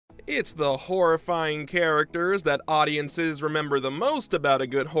It's the horrifying characters that audiences remember the most about a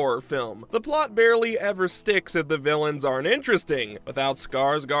good horror film. The plot barely ever sticks if the villains aren't interesting. Without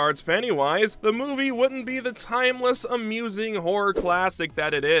Skarsgård's Pennywise, the movie wouldn't be the timeless, amusing horror classic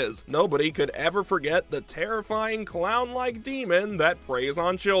that it is. Nobody could ever forget the terrifying clown-like demon that preys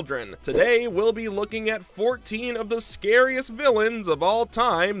on children. Today, we'll be looking at 14 of the scariest villains of all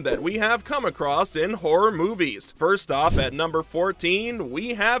time that we have come across in horror movies. First off, at number 14,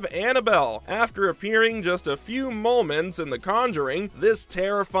 we have Annabelle. After appearing just a few moments in The Conjuring, this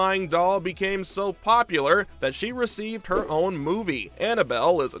terrifying doll became so popular that she received her own movie.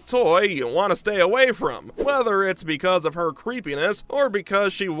 Annabelle is a toy you want to stay away from, whether it's because of her creepiness or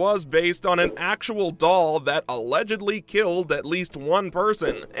because she was based on an actual doll that allegedly killed at least one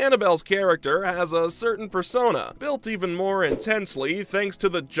person. Annabelle's character has a certain persona, built even more intensely thanks to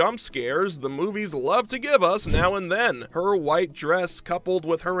the jump scares the movies love to give us now and then. Her white dress coupled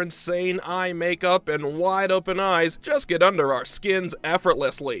with her insane eye makeup and wide open eyes just get under our skins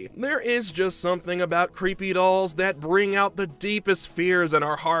effortlessly. There is just something about creepy dolls that bring out the deepest fears in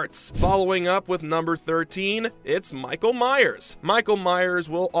our hearts. Following up with number 13, it's Michael Myers. Michael Myers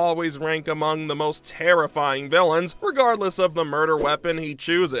will always rank among the most terrifying villains, regardless of the murder weapon he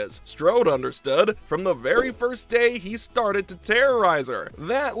chooses. Strode understood from the very first day he started to terrorize her.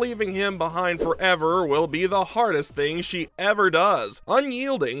 That leaving him behind forever will be the hardest thing she ever does.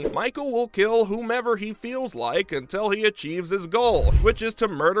 Unyielding, Michael will kill whomever he feels like until he achieves his goal, which is to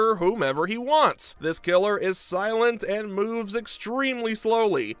murder whomever he wants. This killer is silent and moves extremely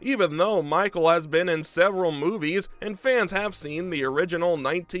slowly. Even though Michael has been in several movies and fans have seen the original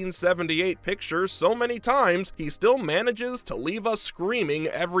 1978 picture so many times, he still manages to leave us screaming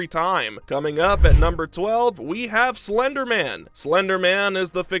every time. Coming up at number 12, we have Slender Man. Slender Man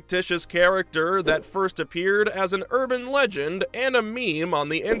is the fictitious character that first appeared as an urban legend and a meme on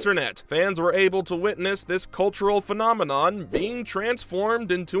the internet. Fans were able to witness this cultural phenomenon being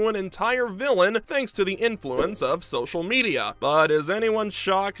transformed into an entire villain thanks to the influence of social media. But is anyone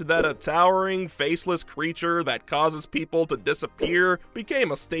shocked that a towering, faceless creature that causes people to disappear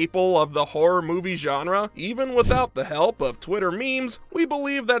became a staple of the horror movie genre? Even without the help of Twitter memes, we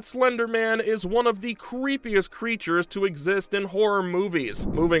believe that Slender Man is one of the creepiest creatures to exist in horror movies.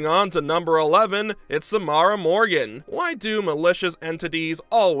 Moving on to number 11, it's Samara Morgan. Why do malicious entities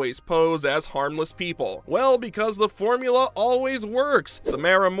always pose as harmless people? Well, because the formula always works.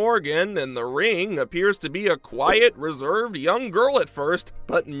 Samara Morgan in The Ring appears to be a quiet, reserved young girl at first,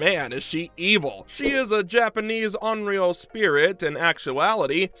 but man is she evil. She is a Japanese onryo spirit in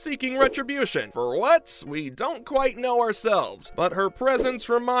actuality, seeking retribution. For what? We don't quite know ourselves, but her presence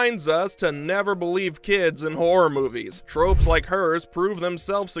reminds us to never believe kids in horror movies. Tropes like hers prove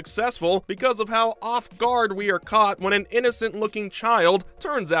themselves successful because of how off guard we are caught when an innocent-looking child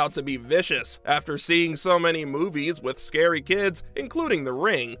turns out to be vicious. After seeing so many movies with scary kids, including The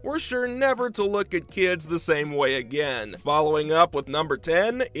Ring, we're sure never to look at kids the same way again. Following up with number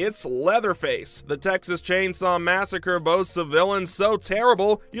 10, it's Leatherface. The Texas Chainsaw Massacre boasts a villain so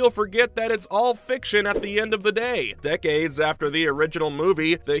terrible, you'll forget that it's all fiction at the end of the day. Decades after the original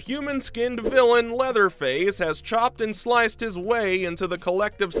movie, the human-skinned villain Leatherface has chopped and sliced his way into the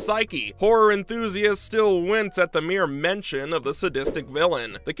collective psyche. Horror enthusiasts still wince at the mere mention of the sadistic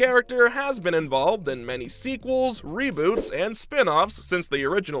villain. The character has been involved in many sequels, reboots, and spin-offs since the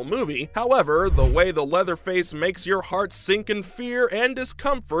original movie. However, the way the Leatherface makes your heart sink in fear and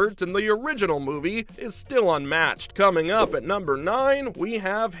discomfort in the original movie is still unmatched. Coming up at number 9, we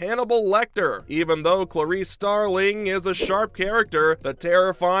have Hannibal Lecter. Even though Clarice Starling is a sharp character, the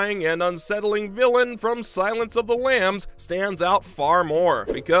terrifying and unsettling villain from Silence of the Lambs stands out far more.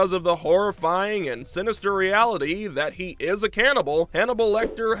 Because of the horrifying and sinister reality that he is a cannibal, Hannibal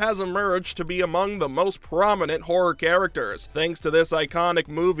Lecter has emerged to be among the most prominent horror characters. Thanks to this iconic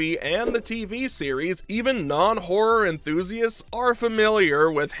movie and the TV series, even non-horror enthusiasts are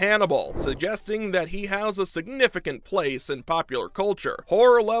familiar with Hannibal, suggesting that he has a significant place in popular culture.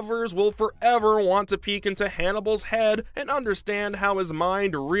 Horror lovers will forever want to peek into Hannibal's head and understand how his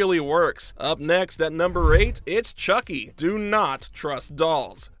mind really works. Up next at number 8, it's Chucky. Do not trust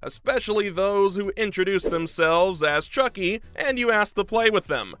dolls, especially those who introduce themselves as Chucky and you ask to play with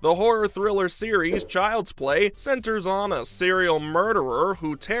them. The horror thriller series Child's Play centers on a serial murderer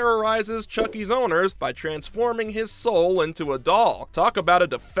who terrorizes Chucky's owners by transforming his soul into a doll. Talk about a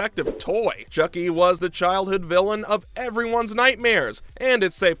defective toy. Chucky was the childhood villain of everyone's nightmares, and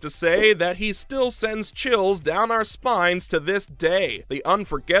it's safe to say that he still sends chills down our spines to this day. The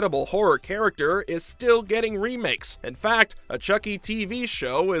unforgettable horror character is still getting remakes. In fact, a Chucky TV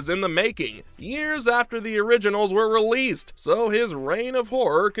show is in the making, years after the originals were released, so his reign reign of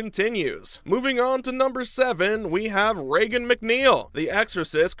horror continues. Moving on to number 7, we have Regan MacNeil. The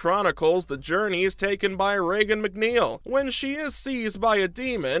Exorcist chronicles the journeys taken by Regan MacNeil. When she is seized by a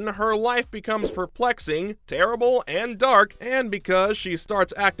demon, her life becomes perplexing, terrible, and dark, and because she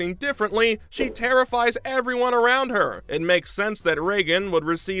starts acting differently, she terrifies everyone around her. It makes sense that Regan would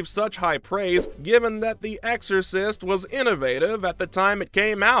receive such high praise, given that The Exorcist was innovative at the time it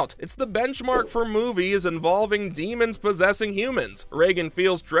came out. It's the benchmark for movies involving demons possessing humans. Regan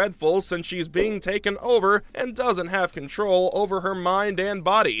feels dreadful since she's being taken over and doesn't have control over her mind and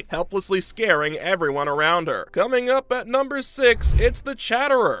body, helplessly scaring everyone around her. Coming up at number 6, it's the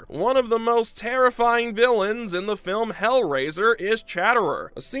Chatterer. One of the most terrifying villains in the film Hellraiser is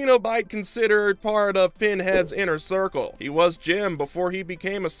Chatterer, a Cenobite considered part of Pinhead's inner circle. He was Jim before he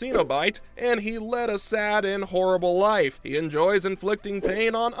became a Cenobite, and he led a sad and horrible life. He enjoys inflicting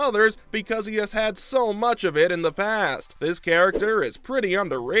pain on others because he has had so much of it in the past. This character is pretty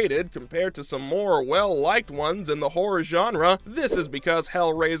underrated compared to some more well-liked ones in the horror genre. This is because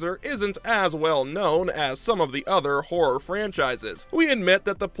Hellraiser isn't as well known as some of the other horror franchises. We admit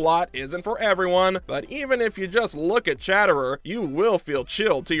that the plot isn't for everyone, but even if you just look at Chatterer, you will feel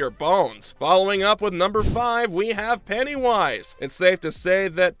chilled to your bones. Following up with number 5, we have Pennywise. It's safe to say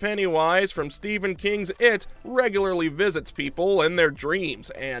that Pennywise from Stephen King's It regularly visits people in their dreams,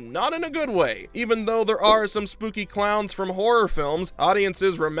 and not in a good way. Even though there are some spooky clowns from horror films,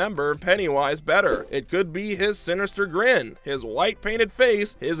 audiences remember Pennywise better. It could be his sinister grin, his white painted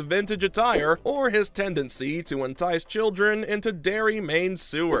face, his vintage attire, or his tendency to entice children into Derry, Maine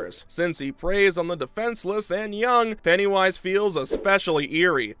sewers. Since he preys on the defenseless and young, Pennywise feels especially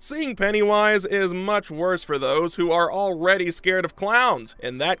eerie. Seeing Pennywise is much worse for those who are already scared of clowns.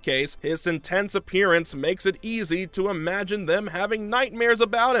 In that case, his intense appearance makes it easy to imagine them having nightmares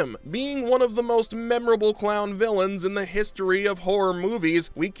about him. Being one of the most memorable clown villains in the history of horror movies,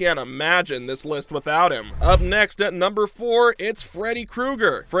 we can't imagine this list without him. Up next at number 4, it's Freddy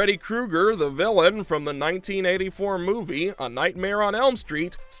Krueger. Freddy Krueger, the villain from the 1984 movie A Nightmare on Elm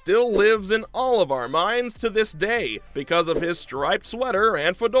Street, still lives in all of our minds to this day because of his striped sweater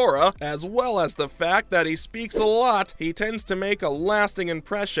and fedora, as well as the fact that he speaks a lot. He tends to make a lasting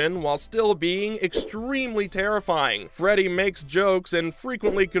impression while still being extremely terrifying. Freddy makes jokes and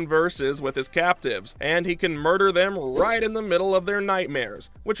frequently converses with his captives, and he can murder them right in the middle of their nightmares,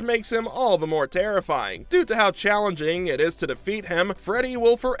 which makes him all the more terrifying. Due to how challenging it is to defeat him, Freddy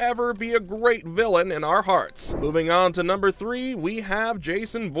will forever be a great villain in our hearts. Moving on to number 3, we have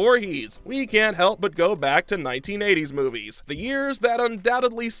Jason Voorhees. We can't help but go back to 1980s movies, the years that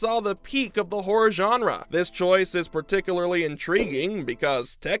undoubtedly saw the peak of the horror genre. This choice is particularly intriguing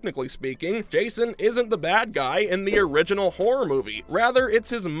because, technically speaking, Jason isn't the bad guy in the original horror movie. Rather, it's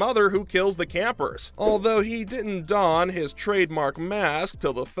his mother who kills the campers. Although he didn't don his trademark mask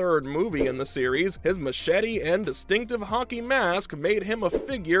till the 3rd movie in the series, his machete and distinctive honky mask made him a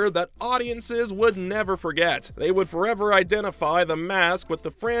figure that audiences would never forget. They would forever identify the mask with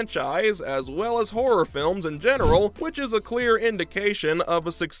the franchise as well as horror films in general, which is a clear indication of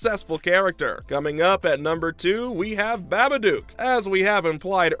a successful character. Coming up at number 2, we have Babadook. As we have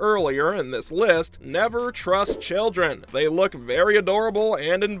implied earlier in this list, never trust children. They look very adorable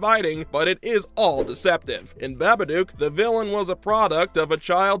and inviting, but it is all deceptive. In Babadook, the villain was a product of a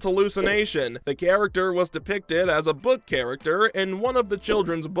child's hallucination. The character was depicted as a book character in one of the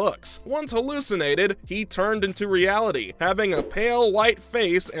children's books. Once hallucinated, he turned into reality, having a pale white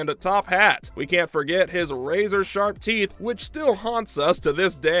face and a top hat. We can't forget his razor-sharp teeth, which still haunts us to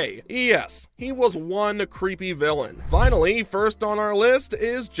this day. Yes, he was one creepy villain. Finally, first on our list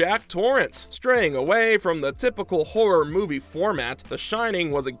is Jack Torrance. Straying away from the typical horror movie format, The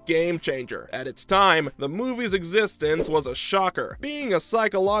Shining was a game changer. At its time, the movie's existence was a shocker. Being a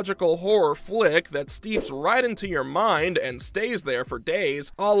psychological horror flick that steeps right into your mind and stays there for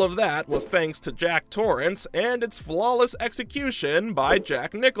days, all of that was thanks to Jack Torrance and its flawless execution by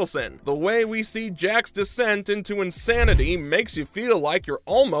Jack Nicholson. The way we see Jack's descent into insanity makes you feel like you're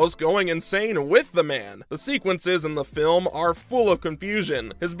almost going insane with the man. The sequences in the film are full of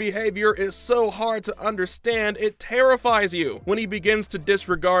confusion. His behavior is so hard to understand, it terrifies you. When he begins to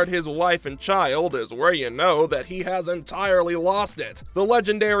disregard his wife and child is where you know that he has entirely lost it. The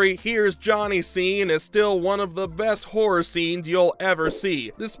legendary "Here's Johnny" scene is still one of the best horror scenes you'll ever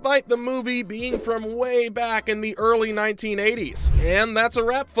see, despite the movie being from way back in the early 1980s. And that's a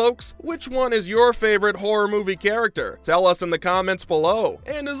wrap, folks. Which one is your favorite horror movie character? Tell us in the comments below.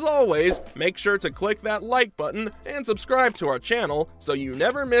 And as always, make sure to click that like button and subscribe to our channel so you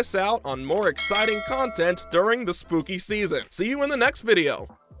never miss out on more exciting content during the spooky season. See you in the next video.